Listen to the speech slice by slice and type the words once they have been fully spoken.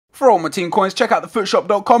For all my team coins, check out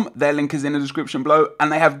thefootshop.com. Their link is in the description below,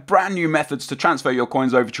 and they have brand new methods to transfer your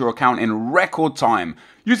coins over to your account in record time.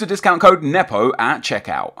 Use the discount code NEPO at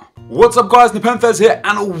checkout. What's up guys, NepentheZ here,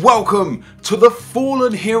 and welcome to the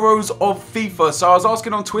fallen heroes of FIFA. So I was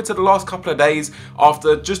asking on Twitter the last couple of days,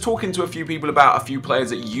 after just talking to a few people about a few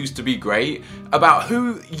players that used to be great, about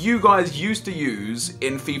who you guys used to use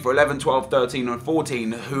in FIFA 11, 12, 13 and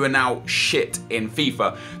 14 who are now shit in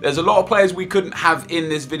FIFA. There's a lot of players we couldn't have in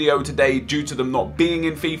this video today due to them not being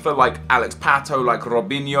in FIFA, like Alex Pato, like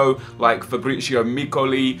Robinho, like Fabrizio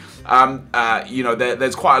Micoli. You know,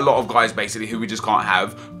 there's quite a lot of guys basically who we just can't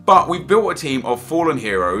have. But we've built a team of fallen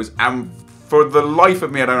heroes, and for the life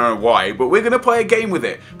of me, I don't know why, but we're going to play a game with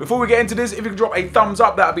it. Before we get into this, if you could drop a thumbs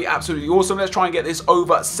up, that would be absolutely awesome. Let's try and get this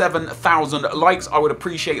over 7,000 likes. I would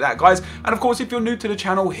appreciate that, guys. And of course, if you're new to the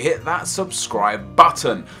channel, hit that subscribe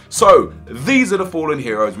button. So, these are the fallen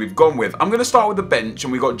heroes we've gone with. I'm going to start with the bench,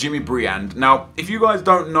 and we've got Jimmy Briand. Now, if you guys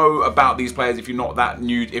don't know about these players, if you're not that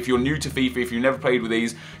new, if you're new to FIFA, if you've never played with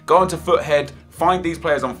these, go onto Foothead, find these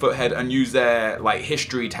players on Foothead and use their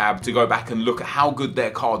history tab to go back and look at how good their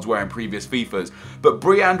cards were in previous FIFAs. But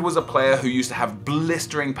Briand was a player who used to have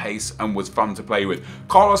blistering pace and was fun to play with.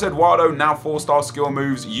 Carlos Eduardo, now 4-star skill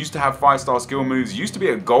moves, used to have 5-star skill moves, used to be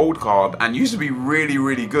a gold card and used to be really,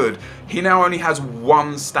 really good. He now only has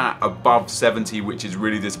one stat above 70, which is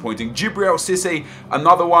really disappointing. Djibril Cissé,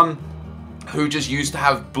 another one who just used to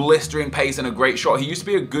have blistering pace and a great shot. He used to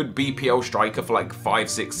be a good BPL striker for like 500,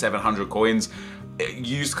 600, 700 coins. It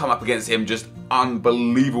used to come up against him just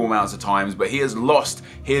unbelievable amounts of times, but he has lost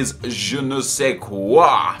his je ne sais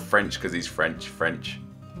quoi. French, because he's French.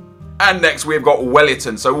 And next we've got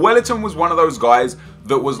Wellington. So Wellington was one of those guys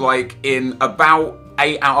that was like in about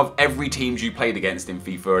 8 out of every teams you played against in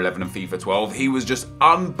FIFA 11 and FIFA 12. He was just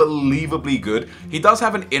unbelievably good. He does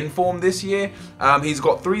have an inform this year. He's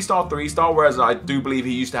got 3-star, 3-star, whereas I do believe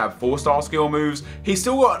he used to have 4-star skill moves. He's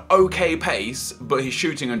still got an okay pace, but his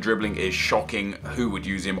shooting and dribbling is shocking. Who would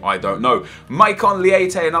use him? I don't know. Maicon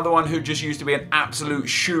Leite, another one who just used to be an absolute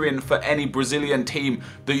shoo-in for any Brazilian team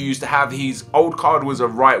that you used to have. His old card was a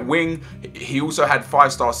right wing. He also had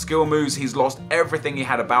 5-star skill moves. He's lost everything he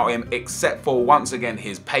had about him except for, once again,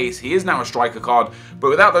 his pace. He is now a striker card,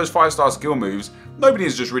 but without those 5-star skill moves, nobody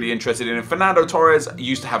is just really interested in him. Fernando Torres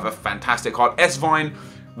used to have a fantastic card. S-Vine,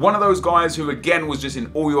 one of those guys who again was just in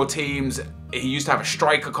all your teams. He used to have a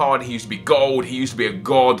striker card, he used to be gold, he used to be a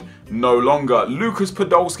god, no longer. Lucas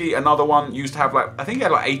Podolski, another one, used to have I think he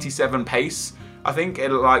had 87 pace, I think,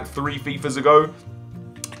 like 3 FIFAs ago.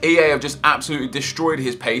 EA have just absolutely destroyed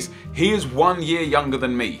his pace. He is 1 year younger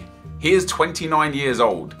than me. He is 29 years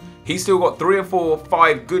old. He's still got 3 or 4 or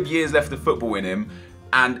 5 good years left of football in him,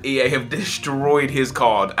 and EA have destroyed his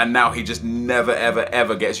card, and now he just never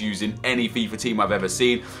ever gets used in any FIFA team I've ever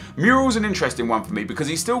seen. Mural's an interesting one for me because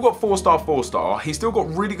he's still got 4-star, 4-star, he's still got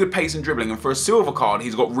really good pace and dribbling, and for a silver card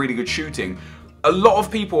he's got really good shooting. A lot of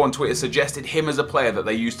people on Twitter suggested him as a player that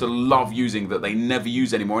they used to love using that they never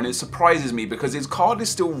use anymore, and it surprises me because his card is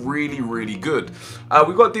still really, really good.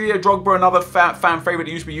 We've got Didier Drogba, another fan favourite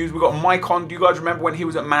that used to be used. We've got Maicon. Do you guys remember when he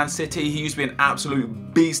was at Man City? He used to be an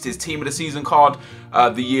absolute beast. His team of the season card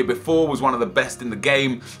the year before was one of the best in the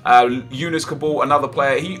game. Yunus Kabul, another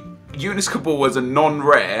player. Yunus Kabul was a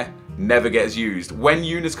non-rare, never gets used. When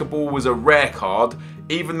Yunus Kabul was a rare card,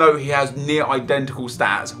 even though he has near identical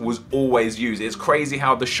stats, was always used. It's crazy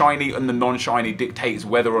how the shiny and the non-shiny dictates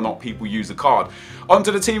whether or not people use the card.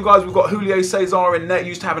 Onto the team, guys, we've got Julio Cesar in net,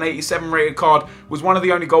 used to have an 87 rated card, was one of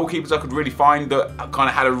the only goalkeepers I could really find that kind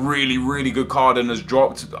of had a really, really good card and has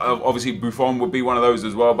dropped. Obviously, Buffon would be one of those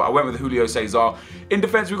as well, but I went with Julio Cesar. In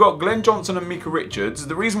defence, we've got Glenn Johnson and Mika Richards.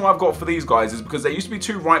 The reason why I've got for these guys is because there used to be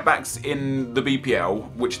 2 right backs in the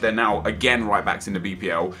BPL, which they're now, again, right backs in the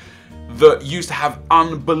BPL, that used to have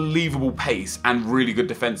unbelievable pace and really good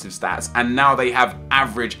defensive stats, and now they have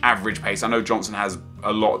average pace. I know Johnson has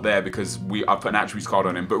a lot there because I put an attributes card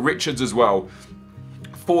on him, but Richards as well,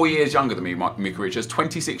 4 years younger than me, Mika Richards,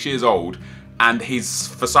 26 years old, and he's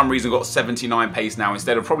for some reason got 79 pace now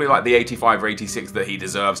instead of probably like the 85 or 86 that he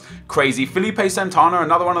deserves. Crazy. Felipe Santana,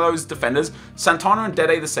 another one of those defenders. Santana and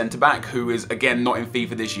Dede, the centre back, who is again not in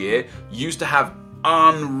FIFA this year, used to have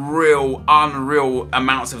unreal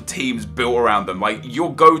amounts of teams built around them. Like,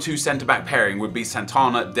 your go-to centre-back pairing would be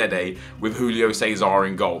Santana, Dede with Julio Cesar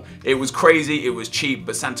in goal. It was crazy, it was cheap,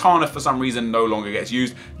 but Santana for some reason no longer gets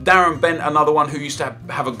used. Darren Bent, another one who used to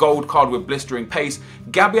have a gold card with blistering pace.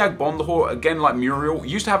 Gabby Agbonlahor, again like Muriel,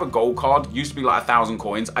 used to have a gold card, used to be like 1,000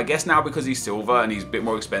 coins. I guess now because he's silver and he's a bit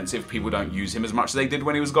more expensive, people don't use him as much as they did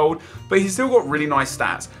when he was gold, but he's still got really nice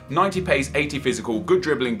stats. 90 pace, 80 physical, good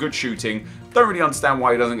dribbling, good shooting. Don't really understand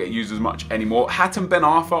why he doesn't get used as much anymore. Hatem Ben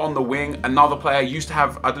Arfa on the wing, another player, used to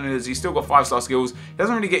have, I don't know, he's still got 5-star skills. He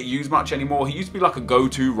doesn't really get used much anymore. He used to be like a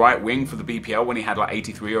go-to right wing for the BPL when he had like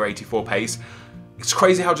 83 or 84 pace. It's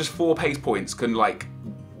crazy how just 4 pace points can like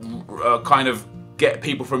kind of get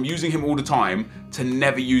people from using him all the time to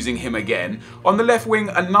never using him again. On the left wing,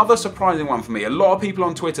 another surprising one for me. A lot of people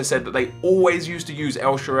on Twitter said that they always used to use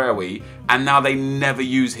El Shaarawy and now they never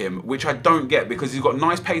use him, which I don't get because he's got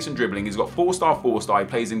nice pace and dribbling. He's got 4-star, 4-star. He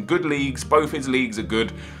plays in good leagues. Both his leagues are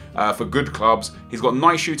good for good clubs. He's got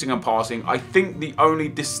nice shooting and passing. I think the only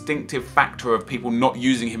distinctive factor of people not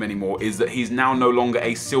using him anymore is that he's now no longer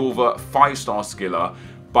a silver 5-star skiller,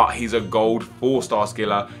 but he's a gold 4-star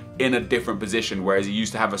skiller in a different position, whereas he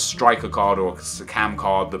used to have a striker card or a cam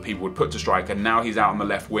card that people would put to striker. Now he's out on the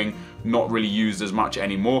left wing, not really used as much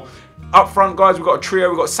anymore. Up front, guys, we've got a trio.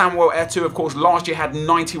 We've got Samuel Eto'o, of course, last year had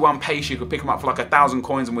 91 pace. You could pick him up for like 1,000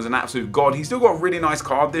 coins and was an absolute god. He's still got a really nice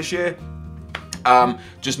card this year.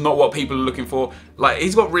 Just not what people are looking for. Like,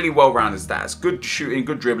 he's got really well-rounded stats. Good shooting,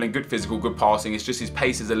 good dribbling, good physical, good passing. It's just his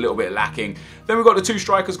pace is a little bit lacking. Then we've got the 2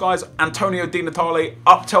 strikers, guys. Antonio Di Natale,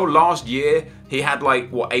 up till last year, he had like,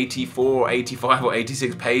 what, 84, 85 or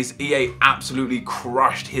 86 pace. EA absolutely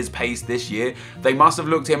crushed his pace this year. They must have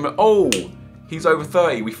looked at him, oh, he's over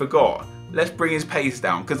 30, we forgot. Let's bring his pace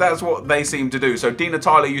down, because that's what they seem to do. So Di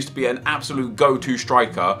Natale used to be an absolute go-to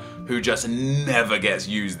striker who just never gets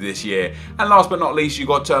used this year. And last but not least, you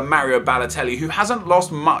got Mario Balotelli, who hasn't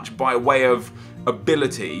lost much by way of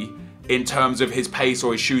ability in terms of his pace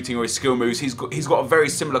or his shooting or his skill moves. He's got a very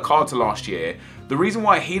similar card to last year. The reason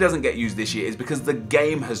why he doesn't get used this year is because the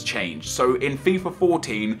game has changed. So in FIFA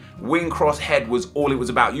 14, wing cross head was all it was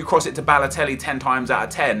about. You cross it to Balotelli 10 times out of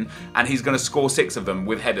 10 and he's going to score 6 of them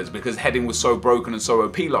with headers because heading was so broken and so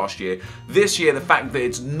OP last year. This year, the fact that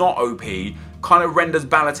it's not OP kind of renders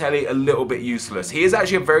Balotelli a little bit useless. He is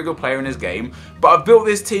actually a very good player in his game, but I've built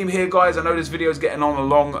this team here, guys. I know this video is getting on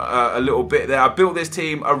along a little bit there. I built this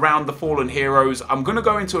team around the fallen heroes. I'm going to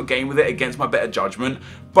go into a game with it against my better judgment,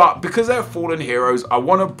 but because they're fallen heroes, I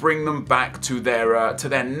want to bring them back to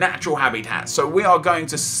their natural habitat. So we are going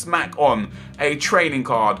to smack on a training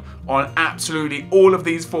card on absolutely all of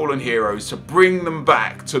these fallen heroes to bring them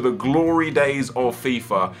back to the glory days of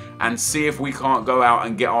FIFA and see if we can't go out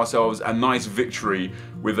and get ourselves a nice victory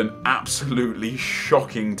with an absolutely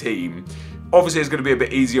shocking team. Obviously, it's going to be a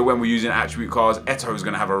bit easier when we're using attribute cards. Eto'o is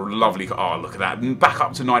going to have a lovely... Oh, look at that. Back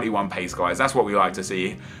up to 91 pace, guys. That's what we like to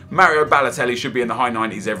see. Mario Balotelli should be in the high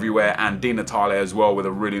 90s everywhere, and Di Natale as well with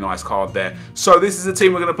a really nice card there. So this is the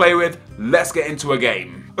team we're going to play with. Let's get into a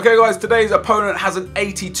game. Okay, guys, today's opponent has an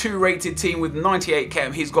 82 rated team with 98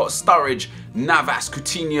 chem. He's got Sturridge, Navas,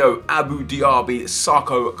 Coutinho, Abu Diaby,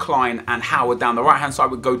 Sarko, Klein, and Howard down the right-hand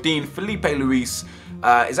side with Godin, Felipe Luis.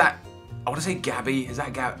 Is that... I want to say Gabby. Is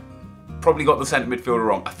that Gabby? Probably got the centre midfielder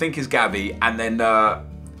wrong. I think it's Gabby, and then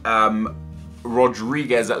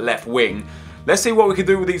Rodriguez at left wing. Let's see what we can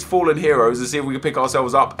do with these fallen heroes and see if we can pick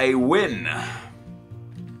ourselves up a win.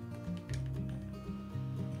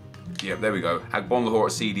 Yep, there we go. Agbonlahor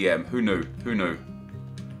at CDM. Who knew? Who knew?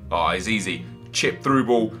 Oh, it's easy. Chip through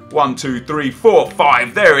ball. 1, 2, 3, 4,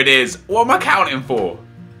 5. There it is. What am I counting for?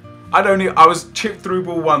 I was chip through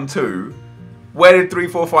ball 1, 2. Where did 3,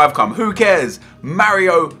 4, 5 come? Who cares?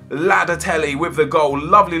 Mario Balotelli with the goal.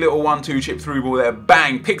 Lovely little 1-2 chip through ball there.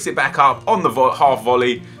 Bang. Picks it back up on the half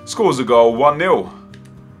volley. Scores a goal. 1-0.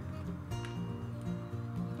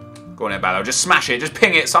 Go on there, Ballo. Just smash it. Just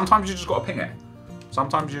ping it. Sometimes you just got to ping it.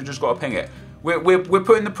 Sometimes you just got to ping it. We're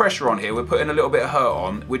putting the pressure on here. We're putting a little bit of hurt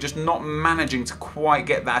on. We're just not managing to quite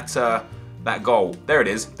get that goal. There it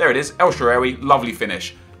is. There it is. El Shaarawy. Lovely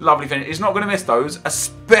finish. Lovely finish. He's not going to miss those,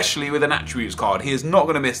 especially with an attributes card. He is not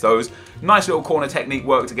going to miss those. Nice little corner technique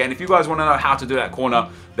worked again. If you guys want to know how to do that corner,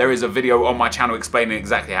 there is a video on my channel explaining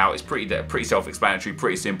exactly how. It's pretty self-explanatory,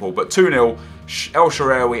 pretty simple. But 2-0, El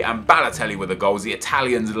Shaarawy and Balotelli with the goals. The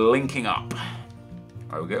Italians linking up.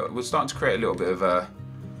 There we go. We're starting to create a little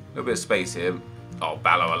bit of space here. Oh,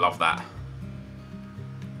 Ballo, I love that.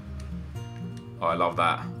 Oh, I love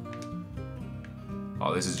that.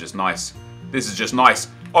 Oh, this is just nice. This is just nice.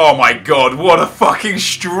 Oh my god, what a fucking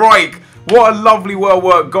strike! What a lovely,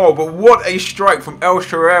 well-worked goal, but what a strike from El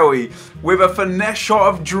Shaarawy with a finesse shot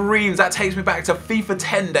of dreams. That takes me back to FIFA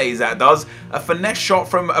 10 days, that does. A finesse shot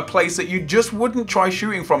from a place that you just wouldn't try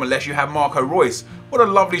shooting from unless you had Marco Reus. What a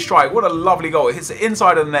lovely strike, what a lovely goal. It hits the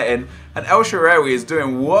inside of the netting, and El Shaarawy is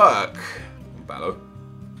doing work. Ballo.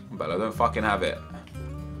 Bello, don't fucking have it.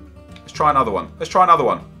 Let's try another one. Let's try another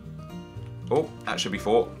one. Oh, that should be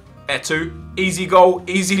 4. Etu, easy goal,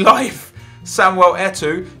 easy life. Samuel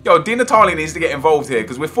Etu. Yo, Di Natale needs to get involved here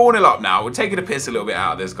because we're 4-0 up now. We're taking a piss a little bit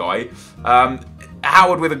out of this guy.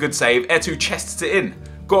 Howard with a good save. Etu chests it in.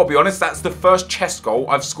 Gotta be honest, that's the first chest goal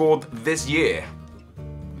I've scored this year.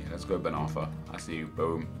 Yeah, let's go Ben Arthur. I see you.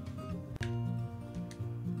 Boom.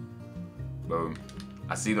 Boom.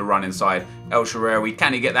 I see the run inside. El Shaarawy,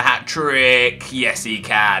 can he get the hat trick? Yes, he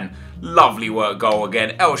can. Lovely work goal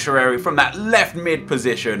again. El Shaarawy from that left mid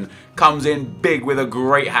position comes in big with a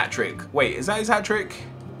great hat trick. Wait, is that his hat trick?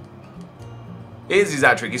 It is his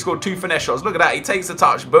hat trick. He scored 2 finesse shots. Look at that. He takes the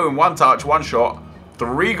touch. Boom. 1 touch, 1 shot.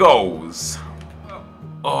 3 goals.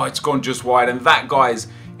 Oh, it's gone just wide. And that, guys,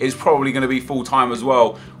 is probably going to be full time as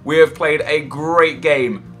well. We have played a great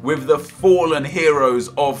game with the fallen heroes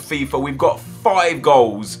of FIFA. We've got 5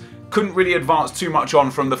 goals. Couldn't really advance too much on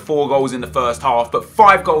from the 4 goals in the first half, but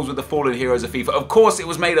 5 goals with the fallen heroes of FIFA. Of course, it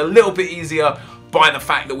was made a little bit easier by the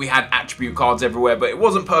fact that we had attribute cards everywhere, but it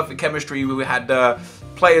wasn't perfect chemistry. We had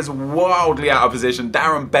players wildly out of position.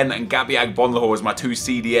 Darren Bent and Gabiag Bonlahor as my 2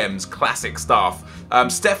 CDMs. Classic stuff.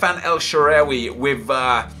 Stefan El Shaarawy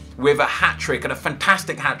with a hat-trick, and a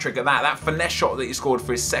fantastic hat-trick at that. That finesse shot that he scored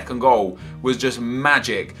for his 2nd goal was just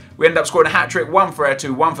magic. We ended up scoring a hat-trick, 1 for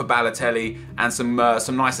Etu, 1 for Balotelli, and some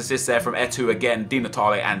nice assists there from Etu again, Di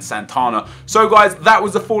Natale and Santana. So guys, that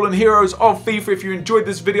was the Fallen Heroes of FIFA. If you enjoyed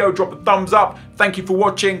this video, drop a thumbs up. Thank you for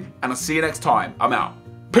watching, and I'll see you next time. I'm out.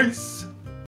 Peace!